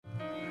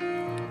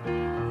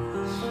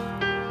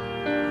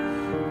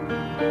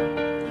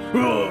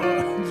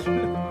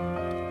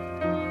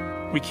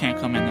We can't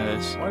come into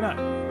this. Why not?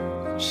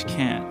 Just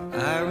can't.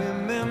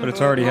 But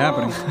it's already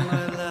happening.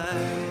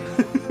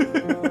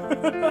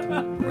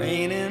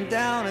 Raining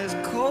down as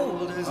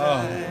cold as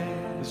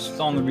This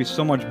song would be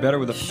so much better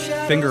with a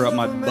finger up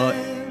my butt.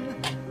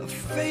 a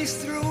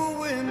face through a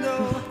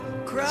window,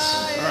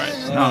 crying. All right,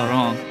 it's not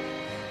wrong.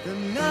 The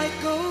night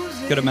goes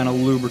Could have meant a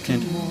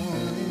lubricant.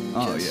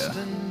 Oh, just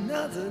yeah.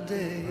 another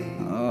day.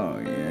 Oh,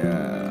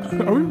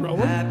 yeah. Are we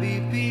rolling?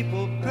 Happy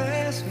people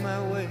pass my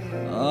way.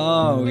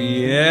 Oh,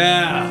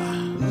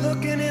 yeah.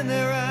 Looking in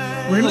their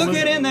eyes. We're gonna Look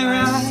it in their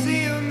I eyes.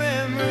 see a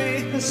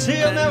memory.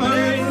 See a Never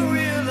memory.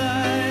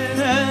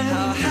 realized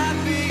how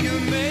happy you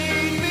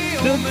made me,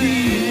 oh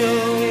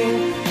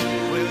man.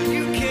 Well,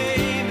 you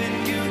came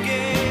and you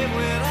gave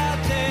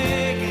without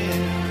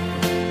taking,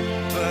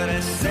 but I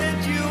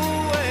sent you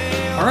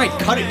away. All right,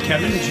 cut it,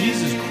 Kevin.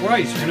 Jesus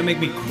Christ. You're going to make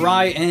me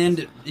cry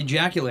and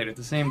ejaculate at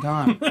the same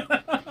time.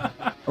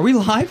 Are we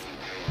live?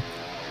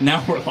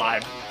 Now we're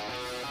live.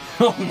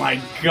 Oh, my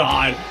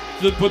God.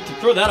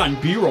 Throw that on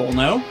B-roll,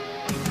 no?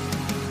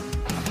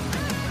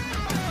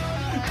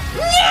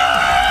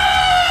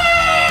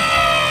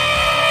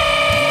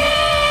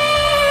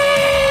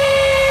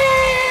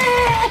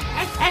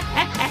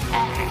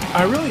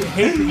 I really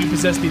hate that you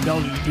possess the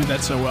ability to do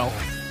that so well.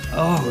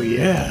 Oh,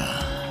 yeah.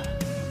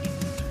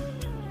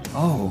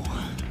 Oh,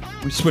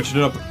 we switched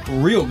it up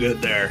real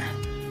good there.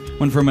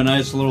 Went from a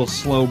nice little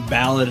slow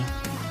ballad,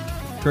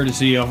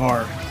 courtesy of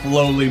our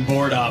lowly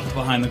board op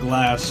behind the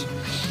glass.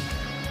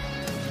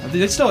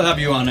 They still have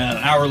you on an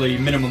hourly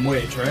minimum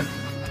wage, right?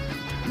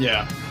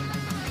 Yeah.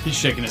 He's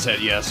shaking his head,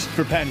 yes.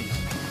 For pennies.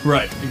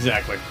 Right,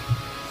 exactly.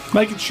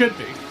 Like it should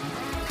be.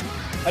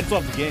 I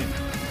still have the game.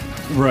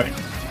 Right.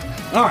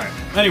 All right.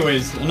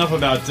 Anyways, enough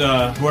about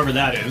whoever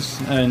that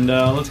is, and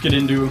let's get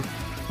into,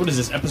 what is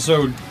this,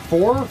 episode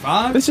 4 or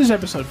 5? This is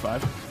episode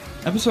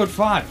 5. Episode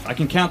 5. I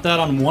can count that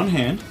on one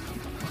hand.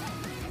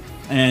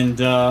 And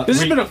This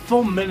has been a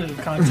full minute of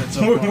content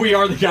so far. we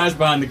are the guys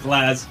behind the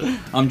glass.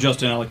 I'm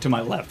Justin Ellick to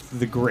my left,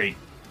 the great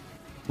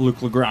Luke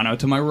Lagrano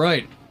to my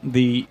right,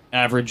 the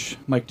average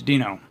Mike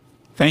Didino.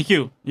 Thank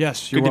you.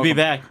 Yes, you're Good to be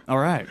welcome. back. All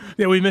right.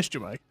 Yeah, we missed you,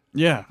 Mike.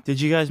 Yeah. Did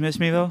you guys miss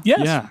me, though?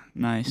 Yes. Yeah.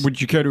 Nice. Would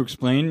you care to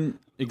explain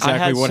exactly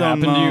had what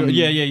some, happened to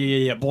you?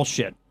 Yeah.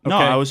 Bullshit. No,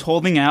 Okay. I was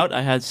holding out.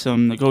 I had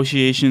some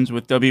negotiations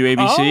with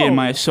WABC, and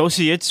my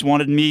associates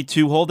wanted me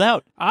to hold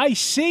out. I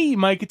see,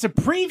 Mike. It's a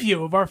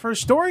preview of our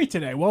first story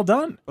today. Well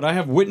done. But I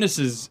have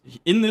witnesses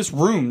in this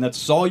room that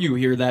saw you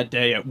here that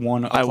day at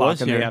 1 I o'clock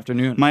was in here. the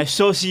afternoon. My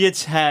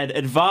associates had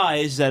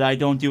advised that I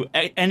don't do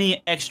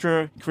any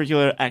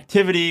extracurricular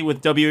activity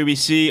with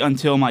WABC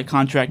until my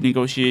contract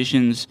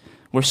negotiations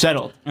were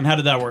settled. And how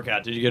did that work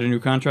out? Did you get a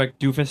new contract,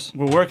 doofus?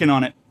 We're working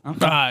on it.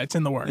 It's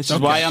in the works. This is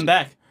why I'm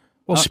back.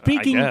 Well,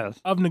 speaking guess.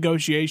 of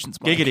negotiations,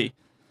 Mike, Giggity.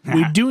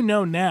 we do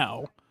know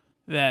now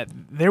that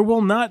there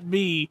will not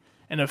be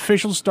an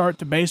official start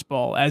to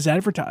baseball as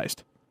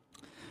advertised.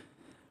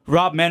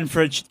 Rob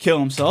Manfred should kill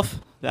himself.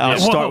 I'll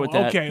start with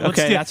that. Okay, let's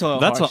do- that's a little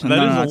That's harsh. that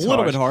No, is that's a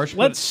little harsh. bit harsh.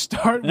 Let's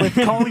start with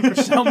calling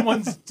for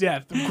someone's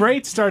death.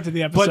 Great start to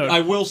the episode. But I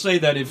will say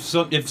that if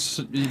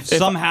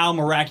somehow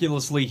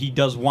miraculously he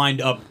does wind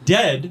up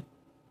dead,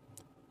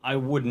 I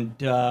wouldn't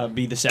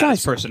be the saddest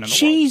Guys, person in the world.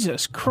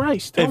 Jesus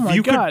Christ! Oh If my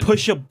you God. could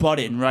push a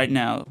button right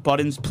now,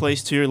 buttons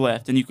placed to your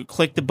left, and you could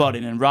click the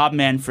button, and Rob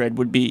Manfred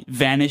would be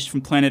vanished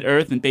from planet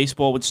Earth, and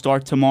baseball would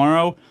start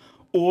tomorrow,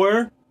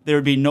 or there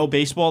would be no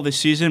baseball this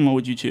season, what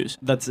would you choose?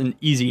 That's an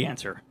easy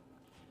answer.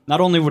 Not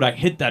only would I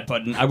hit that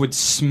button, I would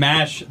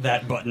smash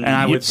that button. And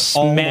I would hit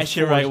all the smash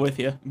it right force- with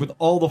you. With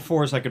all the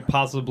force I could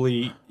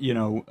possibly,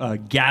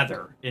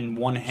 gather in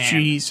one hand.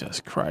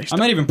 Jesus Christ! I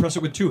might even press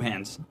it with 2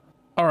 hands.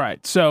 All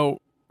right, so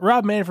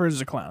Rob Manfred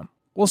is a clown.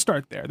 We'll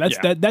start there.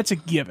 That's a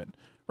given.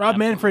 Rob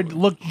Manfred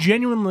looked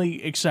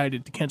genuinely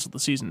excited to cancel the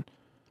season.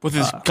 With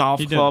his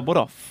golf he did. club, what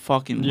a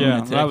fucking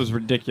lunatic. that was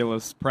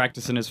ridiculous.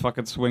 Practicing his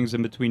fucking swings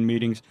in between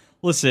meetings.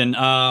 Listen,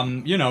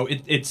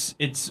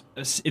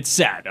 it's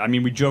sad. I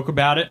mean, we joke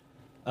about it,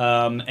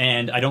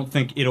 and I don't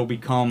think it'll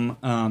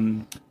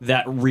become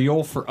that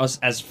real for us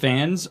as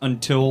fans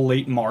until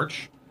late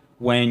March,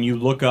 when you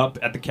look up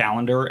at the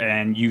calendar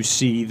and you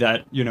see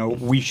that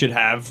we should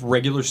have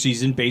regular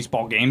season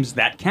baseball games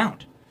that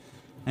count.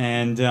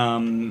 And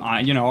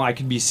I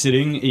could be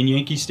sitting in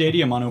Yankee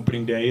Stadium on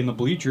opening day in the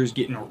bleachers,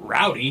 getting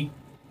rowdy,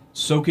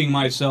 soaking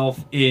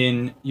myself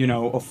in a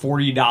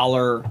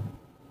 $40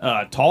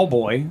 tall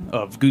boy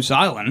of Goose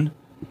Island,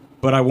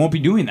 but I won't be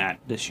doing that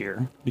this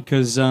year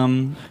because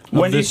When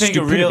do you think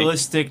a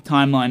realistic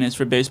timeline is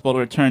for baseball to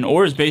return,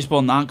 or is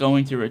baseball not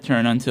going to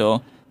return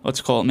until, let's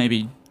call it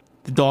maybe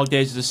the dog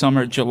days of the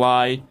summer,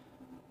 July,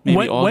 maybe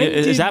When August?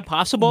 Is did- that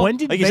possible? when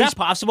did is that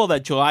possible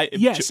that July?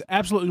 Yes,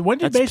 absolutely. When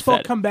did That's baseball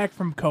pathetic. come back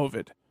from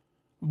COVID?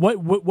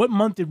 What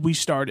month did we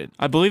start it?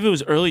 I believe it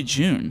was early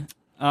June.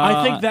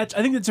 I think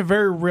that's a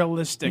very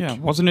realistic. Yeah,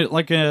 wasn't it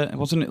like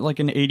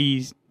an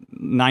 80,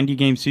 90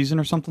 game season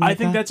or something? I like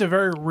think that? that's a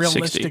very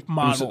realistic 60. It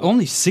was model.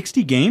 only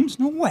 60 games?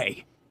 No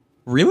way.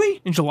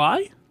 Really? In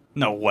July?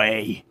 No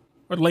way.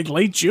 or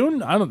late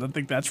June. I don't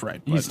think that's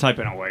right. He's But,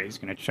 typing away. He's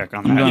going to check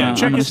on I'm that. gonna- yeah, I'm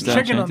check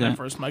gonna in on that. that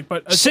first, Mike.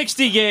 But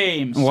 60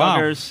 games. Wow.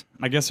 Suckers.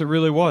 I guess it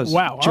really was.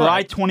 wow, all July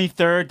right.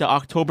 23rd to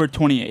October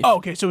 28th. Oh,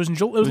 okay, so it was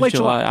it was late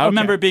July. I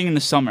remember Okay. it being in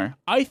the summer.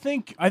 I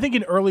think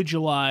in early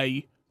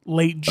July,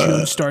 late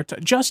June start time.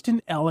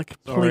 Justin Ellick,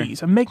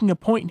 please. I'm making a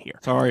point here.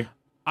 Sorry.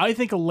 I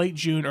think a late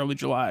June, early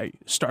July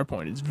start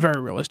point is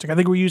very realistic. I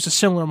think we used a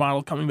similar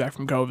model coming back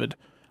from COVID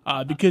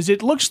because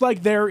it looks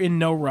like they're in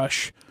no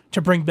rush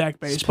to bring back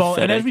baseball. And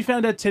pathetic. as we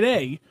found out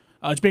today,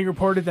 it's being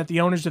reported that the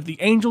owners of the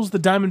Angels, the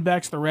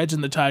Diamondbacks, the Reds,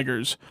 and the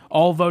Tigers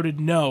all voted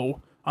no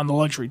on the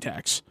luxury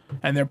tax.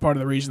 And they're part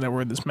of the reason that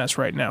we're in this mess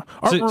right now.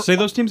 Say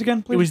those teams again,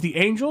 It please. was the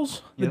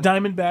Angels, the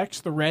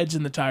Diamondbacks, the Reds,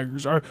 and the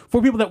Tigers. Are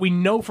four people that we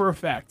know for a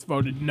fact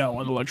voted no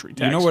on the luxury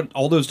tax. You know what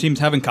all those teams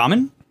have in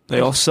common? They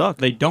all suck.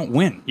 They don't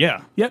win.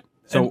 Yeah. Yep.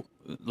 So,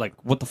 like,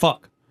 what the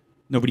fuck?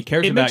 Nobody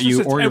cares It about makes no you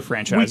sense. or your And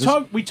franchises.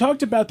 We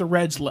talked about the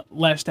Reds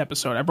last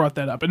episode. I brought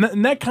that up,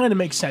 and that kind of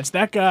makes sense.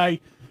 That guy,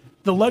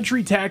 the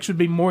luxury tax would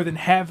be more than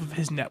half of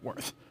his net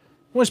worth.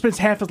 He only spends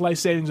half his life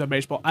savings on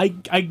baseball. I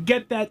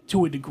get that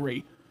to a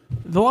degree.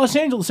 The Los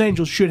Angeles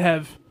Angels should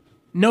have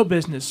no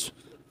business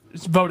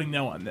voting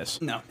no on this.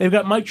 No. They've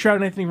got Mike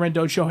Trout, Anthony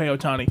Rendon, Shohei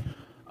Ohtani,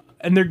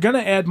 and they're going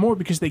to add more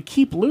because they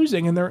keep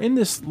losing, and they're in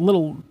this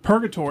little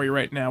purgatory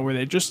right now where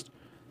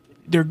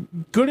they're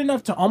good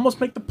enough to almost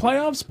make the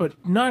playoffs, but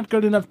not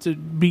good enough to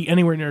be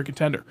anywhere near a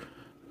contender.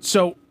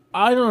 So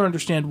I don't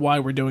understand why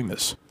we're doing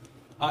this.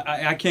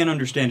 I can't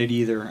understand it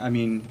either. I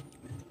mean,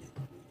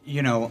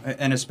 you know,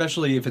 and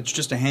especially if it's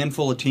just a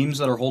handful of teams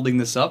that are holding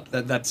this up,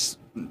 that's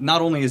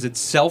not only is it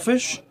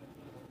selfish,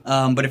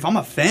 but if I'm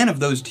a fan of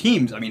those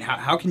teams, I mean,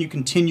 how can you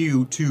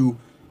continue to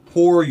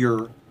pour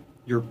your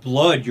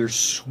blood, your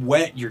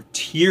sweat, your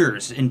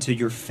tears into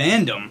your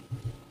fandom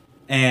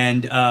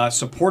and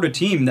support a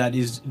team that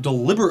is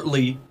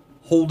deliberately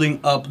holding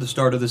up the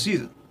start of the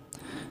season?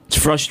 It's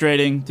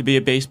frustrating to be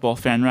a baseball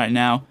fan right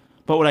now.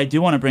 But what I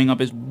do want to bring up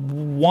is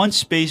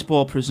once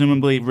baseball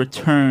presumably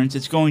returns,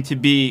 it's going to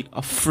be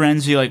a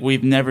frenzy like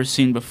we've never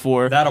seen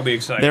before. That'll be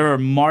exciting. There are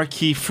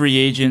marquee free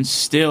agents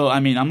still. I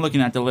mean, I'm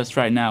looking at the list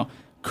right now.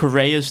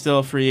 Correa is still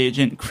a free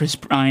agent. Chris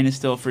Bryant is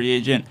still a free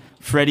agent.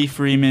 Freddie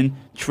Freeman,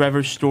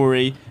 Trevor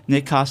Story,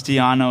 Nick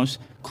Castellanos,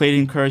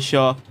 Clayton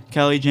Kershaw,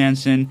 Kelly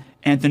Jansen,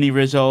 Anthony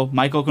Rizzo,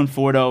 Michael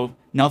Conforto,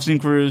 Nelson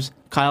Cruz,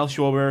 Kyle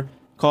Schwarber,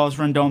 Carlos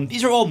Rendon.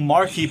 These are all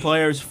marquee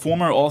players,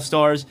 former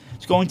All-Stars.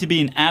 It's going to be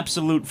an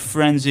absolute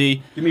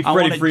frenzy. Give me I Freddie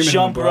want to Freeman in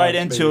jump the right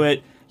Bronx, into baby.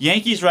 it.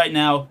 Yankees right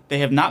now, they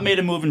have not made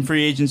a move in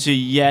free agency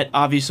yet.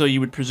 Obviously, you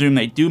would presume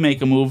they do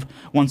make a move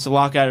once the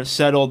lockout is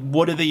settled.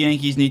 What do the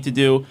Yankees need to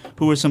do?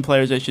 Who are some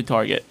players they should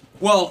target?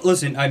 Well,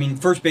 listen, I mean,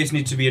 first base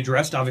needs to be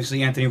addressed.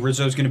 Obviously, Anthony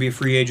Rizzo is going to be a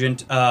free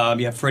agent.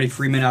 You have Freddie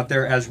Freeman out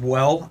there as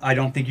well. I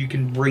don't think you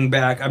can bring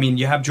back... I mean,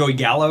 you have Joey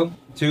Gallo,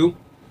 too,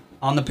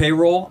 on the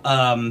payroll.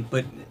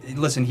 But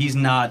listen, he's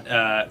not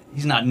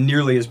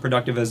nearly as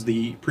productive as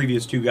the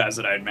previous two guys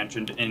that I had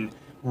mentioned in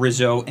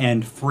Rizzo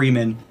and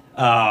Freeman.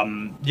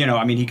 You know,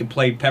 I mean, he can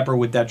play Pepper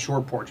with that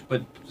short porch,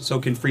 but so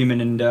can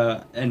Freeman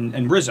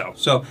and Rizzo.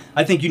 So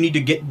I think you need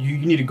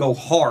to go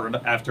hard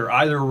after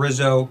either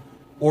Rizzo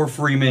or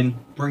Freeman.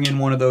 Bring in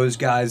one of those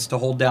guys to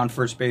hold down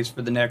first base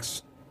for the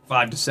next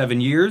 5 to 7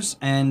 years,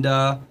 and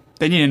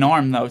They need an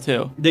arm, though,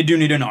 too. they do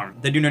need an arm.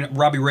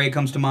 Robbie Ray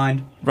comes to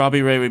mind.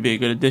 Robbie Ray would be a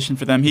good addition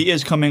for them. He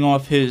is coming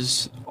off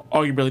his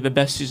arguably the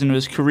best season of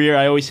his career.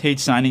 I always hate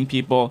signing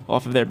people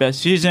off of their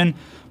best season,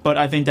 but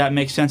I think that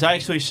makes sense. I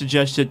actually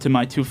suggested to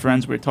my two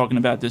friends, we were talking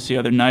about this the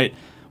other night,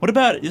 what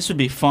about, this would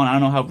be fun, I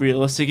don't know how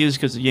realistic it is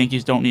because the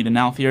Yankees don't need an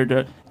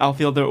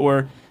outfielder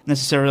or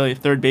necessarily a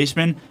third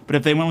baseman, but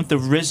if they went with the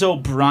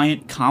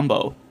Rizzo-Bryant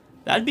combo,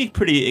 that'd be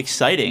pretty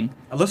exciting.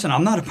 Listen,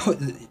 I'm not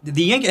opposed.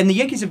 The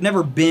Yankees have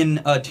never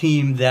been a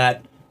team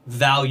that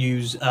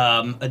values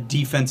a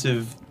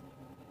defensive,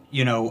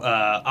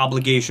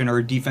 obligation or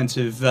a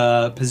defensive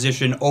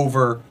position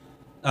over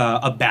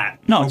a bat.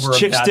 No, over it's a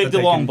chicks bat dig that the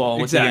they long can- ball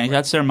with the Exactly. Yankees.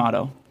 That's their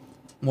motto.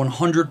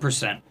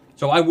 100%.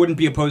 So I wouldn't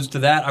be opposed to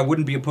that. I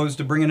wouldn't be opposed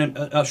to bringing in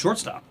a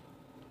shortstop.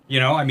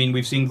 I mean,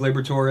 we've seen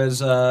Gleyber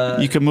Torres.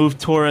 You could move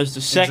Torres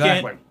to second.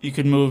 Exactly. You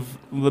could move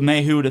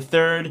LeMahieu to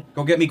third.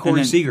 Go get me Corey And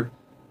then- Seager.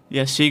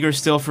 Yeah, Seager's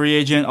still a free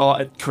agent.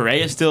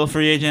 Correa's still a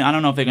free agent. I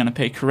don't know if they're going to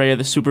pay Correa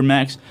the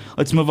Supermax.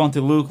 Let's move on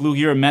to Luke. Luke,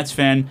 you're a Mets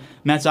fan.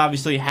 Mets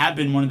obviously have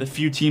been one of the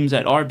few teams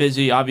that are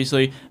busy.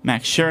 Obviously,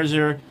 Max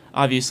Scherzer.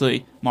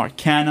 Obviously, Mark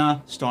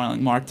Canha,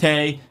 Starling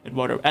Marte,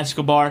 Eduardo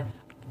Escobar.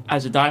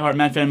 As a diehard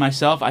Met fan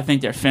myself, I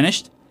think they're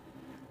finished.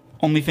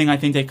 Only thing I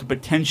think they could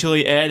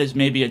potentially add is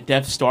maybe a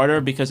depth starter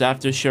because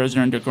after Scherzer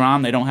and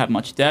DeGrom, they don't have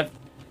much depth.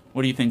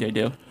 What do you think they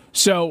do?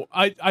 So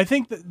I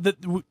think that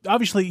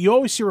obviously you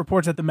always see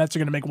reports that the Mets are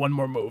going to make one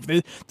more move.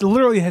 It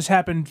literally has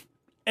happened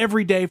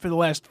every day for the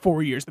last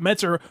 4 years. The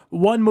Mets are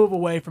one move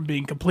away from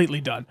being completely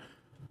done.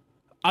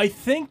 I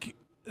think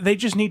they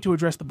just need to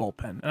address the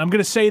bullpen. And I'm going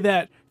to say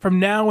that from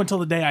now until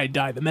the day I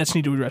die, the Mets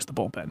need to address the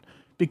bullpen.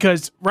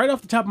 Because right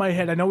off the top of my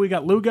head, I know we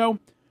got Lugo,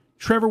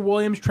 Trevor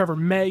Williams, Trevor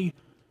May.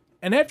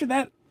 And after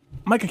that,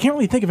 Mike, I can't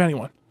really think of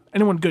anyone.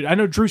 anyone good. I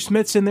know Drew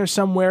Smith's in there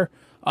somewhere.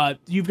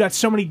 You've got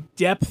so many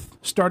depth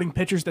starting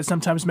pitchers that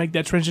sometimes make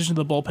that transition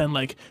to the bullpen,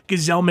 like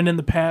Gazelman in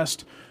the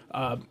past,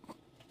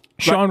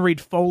 Sean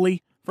Reed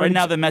Foley. Right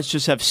now, the Mets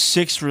just have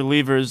 6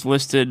 relievers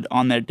listed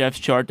on their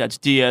depth chart. That's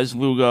Diaz,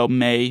 Lugo,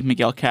 May,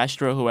 Miguel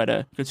Castro, who had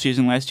a good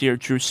season last year,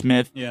 Drew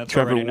Smith,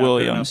 Trevor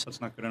Williams. That's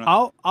not good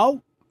enough.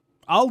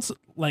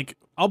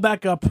 I'll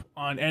back up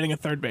on adding a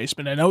third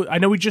baseman. I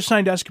know we just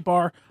signed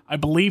Escobar. I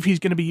believe he's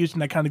going to be used in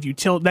that kind of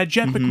utility, that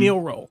Jeff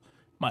McNeil role,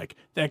 Mike.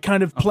 That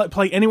kind of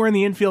play anywhere in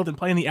the infield and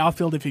play in the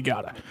outfield if you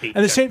gotta.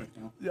 And the same.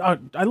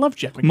 I love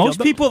Jeff McNeil. Most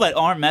people that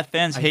aren't Met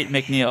fans hate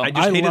McNeil. I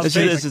just hate love his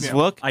Jeff face. His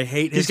look. I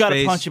hate He's his got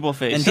face. a punchable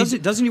face.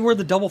 And doesn't he wear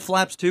the double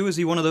flaps too? Is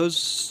he one of those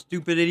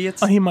stupid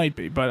idiots? He might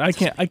be, but I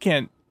can't.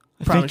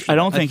 promise you I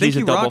don't that. think he's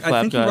a double flap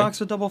I think guy. he rocks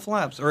a double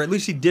flaps, or at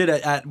least he did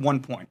at one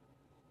point.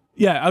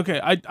 Yeah,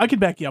 okay, I could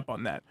back you up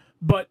on that,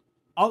 but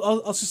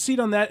I'll secede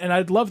on that, and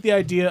I'd love the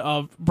idea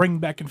of bringing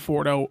back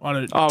Conforto on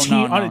a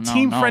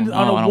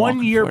no,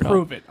 1 year Conforto.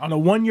 prove it on a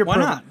 1 year. Why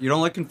not? You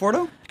don't like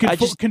Conforto? I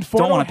just Conforto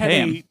don't wanna had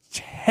pay a him.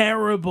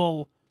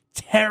 terrible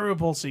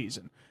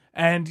season,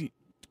 and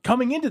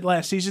coming into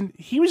last season,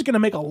 he was going to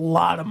make a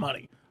lot of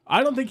money.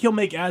 I don't think he'll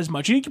make as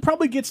much. He could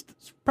probably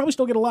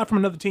still get a lot from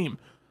another team.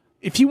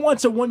 If he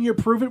wants a 1 year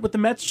prove it with the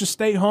Mets, just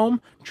stay home,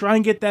 try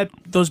and get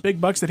those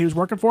big bucks that he was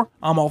working for.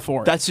 I'm all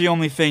for it. That's the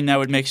only thing that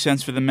would make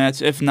sense for the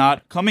Mets. If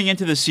not, coming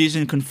into the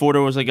season,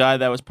 Conforto was a guy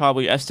that was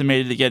probably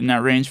estimated to get in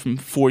that range from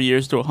 4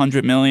 years to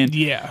 $100 million.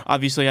 Yeah.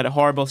 Obviously had a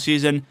horrible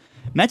season.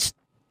 Mets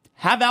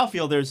have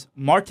outfielders.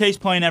 Marte's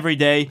playing every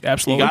day.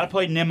 Absolutely. You got to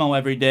play Nimmo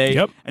every day.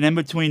 Yep. And then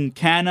between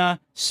Canna,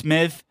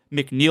 Smith,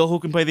 McNeil, who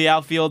can play the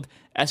outfield,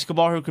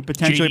 Escobar, who could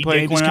potentially J.D. play a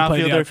Davis corner can play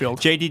the outfielder,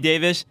 outfield. J.D.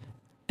 Davis,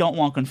 don't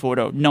want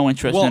Conforto. No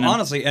interest Well, in him.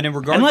 honestly, and in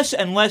regards,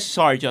 Unless,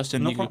 sorry,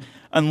 Justin, No problem.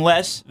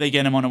 unless they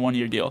get him on a 1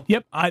 year deal.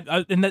 Yep, and that's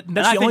I the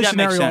think only that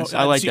makes scenario. sense.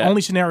 I like that's the that.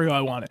 only scenario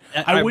I wanted.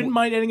 I wouldn't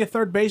mind adding a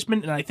third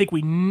baseman, and I think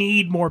we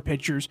need more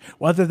pitchers,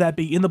 whether that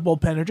be in the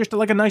bullpen or just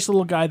like a nice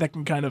little guy that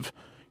can kind of,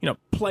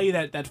 play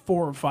that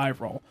 4 or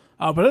 5 role.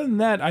 But other than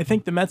that, I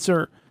think the Mets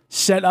are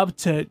set up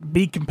to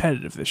be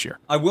competitive this year.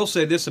 I will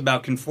say this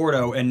about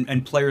Conforto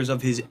and players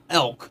of his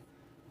ilk.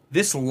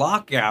 This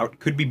lockout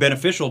could be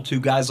beneficial to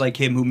guys like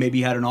him who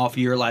maybe had an off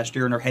year last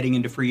year and are heading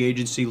into free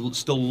agency,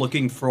 still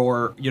looking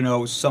for,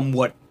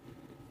 somewhat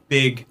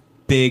big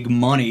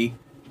money.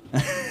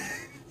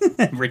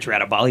 Rich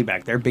Radabali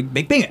back there,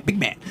 big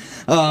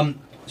man.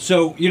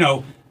 So,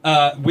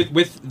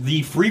 with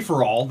the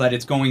free-for-all that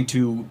it's going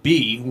to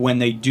be when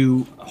they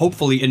do,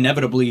 hopefully,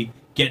 inevitably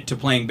get to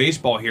playing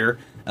baseball here,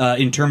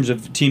 in terms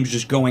of teams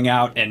just going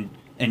out and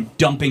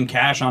dumping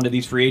cash onto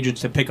these free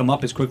agents to pick them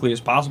up as quickly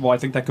as possible, I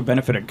think that could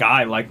benefit a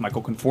guy like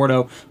Michael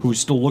Conforto, who's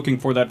still looking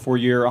for that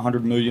 4-year,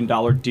 $100 million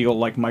deal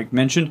like Mike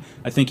mentioned.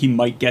 I think he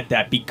might get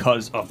that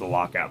because of the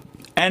lockout.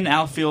 And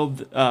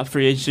outfield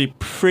free agency,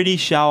 pretty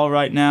shallow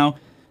right now.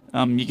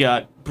 You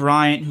got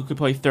Bryant, who could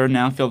play third in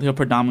outfield. He'll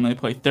predominantly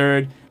play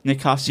third. Nick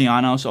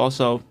Castellanos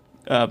also,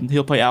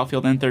 he'll play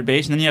outfield and third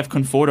base. And then you have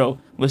Conforto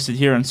listed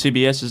here on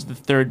CBS as the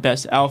third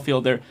best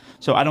outfielder.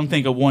 So I don't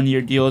think a 1 year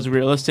deal is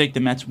realistic. The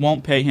Mets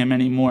won't pay him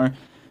anymore.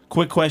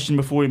 Quick question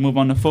before we move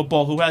on to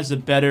football. Who has a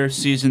better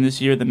season this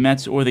year, the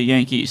Mets or the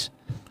Yankees?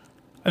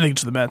 I think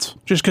it's the Mets.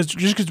 Just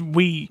because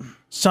we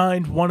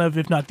signed one of,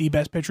 if not the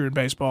best pitcher in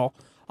baseball,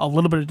 a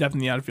little bit of depth in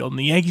the outfield, and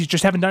the Yankees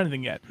just haven't done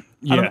anything yet.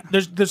 Yeah.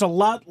 There's a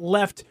lot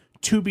left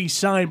to be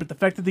signed, but the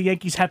fact that the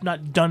Yankees have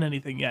not done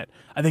anything yet,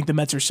 I think the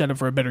Mets are set up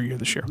for a better year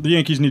this year. The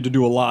Yankees need to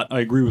do a lot. I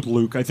agree with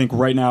Luke. I think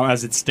right now,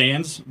 as it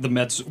stands, the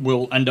Mets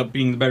will end up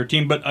being the better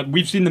team. But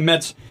we've seen the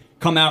Mets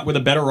come out with a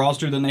better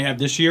roster than they have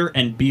this year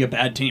and be a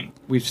bad team.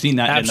 We've seen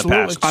that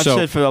Absolutely. in the past. I've So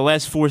said for the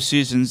last 4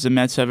 seasons, the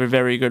Mets have a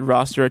very good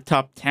roster, a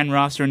top 10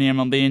 roster in the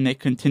MLB, and they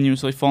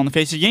continuously fall in the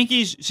face. The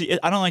Yankees, see,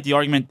 I don't like the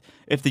argument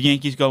if the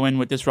Yankees go in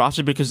with this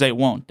roster because they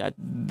won't.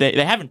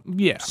 They haven't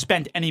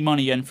spent any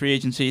money yet in free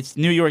agency. It's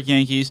New York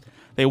Yankees.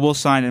 They will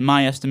sign, in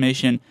my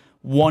estimation,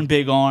 one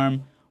big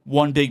arm,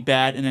 one big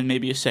bat, and then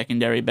maybe a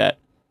secondary bat.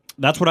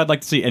 that's what I'd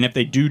like to see. And if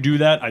they do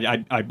that,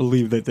 I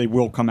believe that they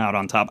will come out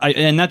on top.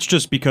 And that's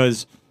just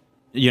because,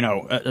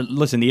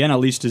 listen, the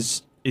NL East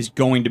is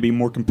going to be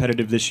more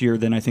competitive this year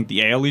than I think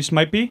the AL East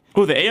might be.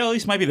 Oh, the AL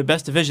East might be the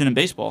best division in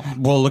baseball.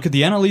 Well, look at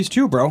the NL East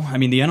too, bro. I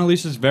mean, the NL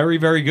East is very,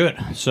 very good.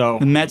 So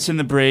The Mets and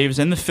the Braves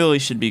and the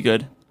Phillies should be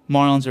good.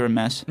 Marlins are a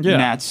mess. yeah,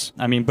 Nats.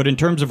 I mean, but in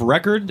terms of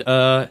record,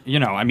 you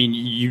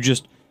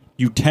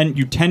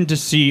tend to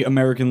see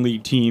American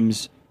League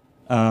teams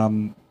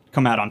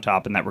come out on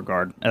top in that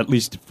regard, at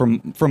least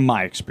from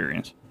my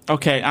experience.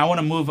 Okay, I want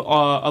to move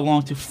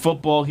along to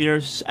football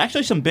here.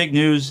 Actually, some big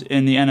news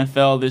in the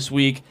NFL this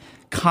week.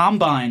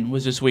 Combine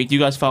was this week. Do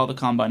you guys follow the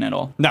Combine at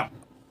all? No.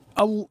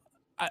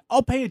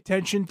 I'll pay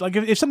attention. Like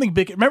if something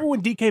big. Remember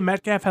when DK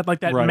Metcalf had like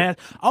that Right. match?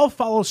 I'll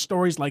follow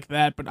stories like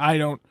that, but I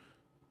don't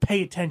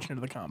pay attention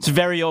to the Combine. It's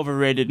very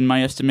overrated in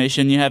my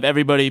estimation. You have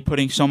everybody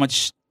putting so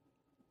much.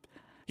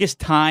 guess,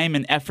 time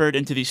and effort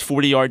into these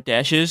 40-yard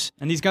dashes.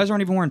 And these guys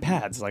aren't even wearing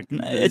pads. Like,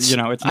 It's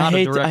it's I not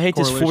hate a direct I hate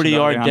this correlation to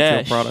 40-yard the on-field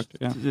dash. product.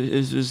 Yeah.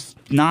 Is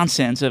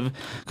nonsense of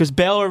because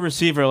Baylor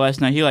receiver last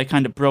night he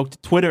kind of broke the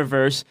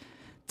Twitterverse.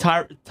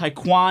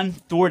 Tyquan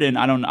Thornton,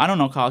 I don't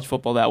know college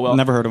football that well.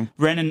 Never heard of him.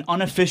 Ran an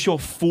unofficial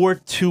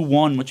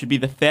 4.21, which would be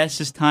the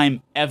fastest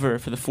time ever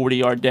for the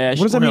 40-yard dash.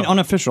 What does that mean,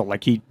 unofficial?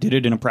 Like he did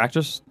it in a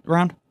practice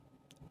round?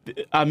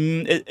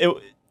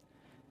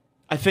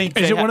 I think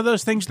Is it one of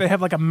those things they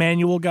have like a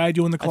manual guy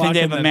doing the I clock? think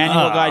they have and a then-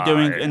 manual guy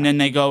doing, yeah. and then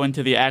they go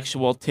into the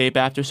actual tape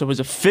after. So his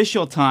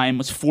official time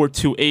was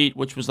 4.28,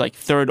 which was like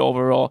third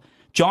overall.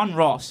 John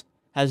Ross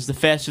has the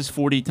fastest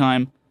 40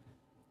 time.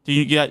 Do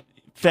you get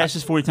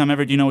fastest 40 time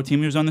ever? Do you know what team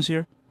he was on this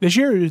year? This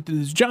year it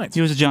was Giants.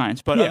 He was the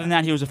Giants, but Yeah. other than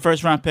that, he was a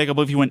first-round pick. I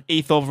believe he went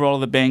 8th overall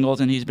to the Bengals,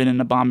 and he's been an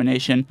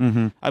abomination.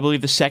 Mm-hmm. I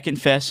believe the second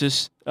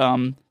fastest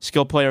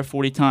skill player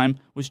 40 time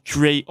was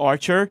Dre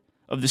Archer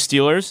of the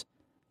Steelers.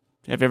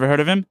 Have you ever heard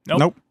of him?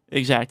 Nope.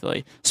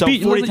 Exactly. So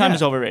Speed- 40 time yeah.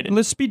 is overrated.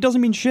 The speed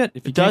doesn't mean shit.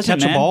 If you It can't doesn't,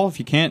 catch man. a ball, if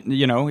you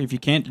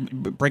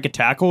can't break a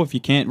tackle, if you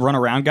can't run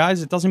around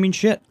guys, it doesn't mean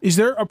shit. Is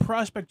there a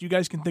prospect you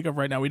guys can think of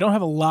right now? We don't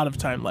have a lot of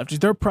time left. Is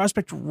there a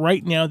prospect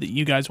right now that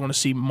you guys want to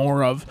see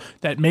more of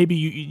that maybe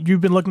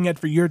you've been looking at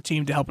for your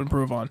team to help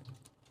improve on?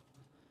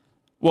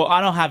 Well,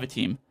 I don't have a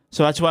team,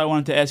 so that's why I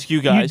wanted to ask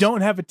you guys. You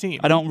don't have a team.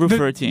 I don't root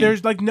for a team.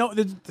 There's like no.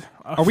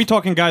 Are we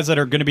talking guys that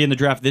are going to be in the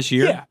draft this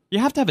year? Yeah. You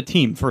have to have a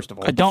team, first of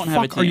all. I don't What the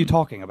have a fuck are you team.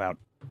 talking about?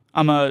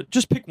 I'm a.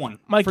 Just pick one.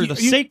 Mike, for you-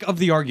 the you- sake of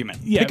the argument.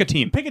 Yeah, Pick a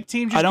team. Pick a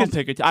team. Just I don't 'cause-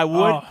 pick a team. I would.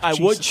 Oh, I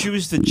would Jesus.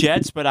 choose the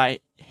Jets, but I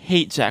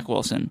hate Zach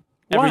Wilson.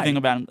 Why? Everything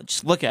about him.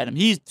 Just look at him.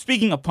 He's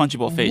speaking of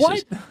punchable faces.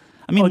 What?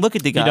 I mean, look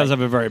at the He guy. does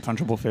have a very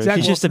punchable face. Zach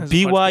He's just a Wilson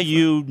has a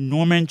punchable BYU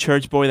Norman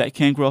Church boy that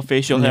can't grow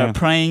facial hair, Yeah.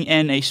 playing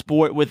in a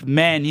sport with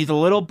men. He's a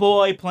little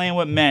boy playing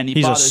with men.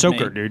 He's a bothers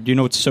soaker, me. dude. Do you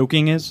know what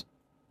soaking is?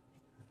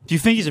 Do you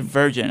think he's a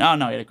virgin? Oh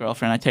no, he had a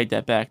girlfriend. I take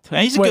that back.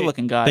 He's a Wait,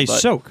 good-looking guy. They but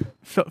soak.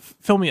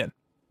 Fill me in.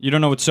 You don't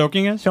know what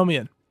soaking is? Fill me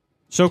in.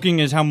 Soaking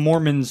is how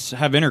Mormons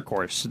have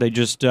intercourse. They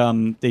just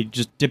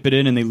dip it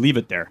in and they leave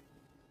it there.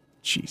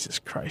 Jesus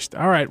Christ.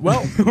 All right.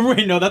 Well.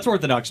 Wait, no, that's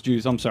Orthodox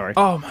Jews. I'm sorry.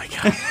 Oh my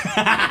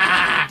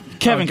God.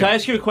 Kevin, can I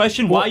ask you a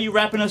question? Why are you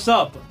wrapping us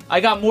up? I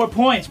got more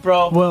points,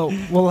 bro. Well,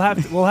 we'll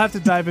have to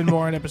dive in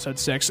more in episode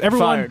 6.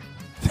 Everyone.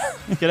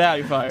 Fired. Get out.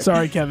 You're fired.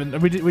 Sorry, Kevin.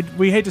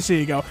 We hate to see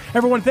you go.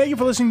 Everyone, thank you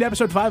for listening to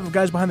episode 5 of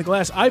Guys Behind the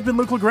Glass. I've been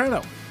Luke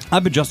Lograno.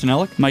 I've been Justin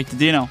Ellick. Mike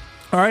Didino.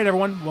 All right,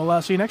 everyone.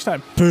 We'll see you next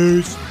time.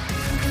 Peace.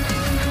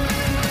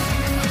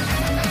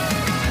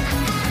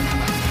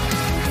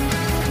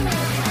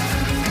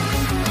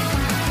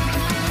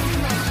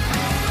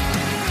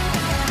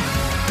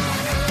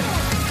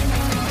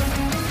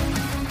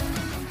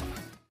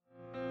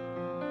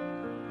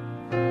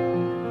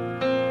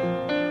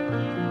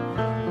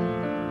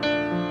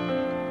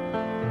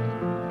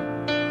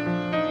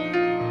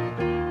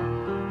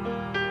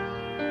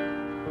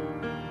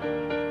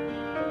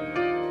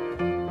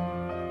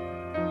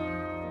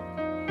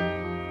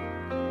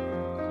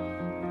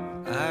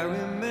 I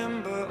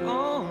remember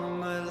all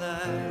my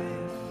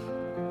life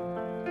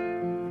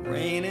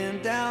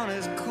raining down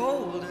as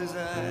cold as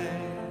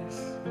ice.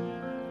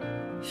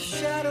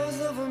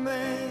 Shadows of a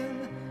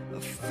man, a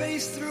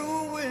face through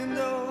a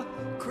window,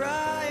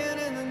 crying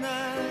in the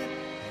night.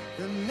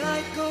 The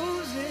night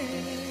goes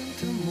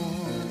into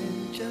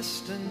morning,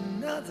 just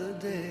another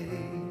day.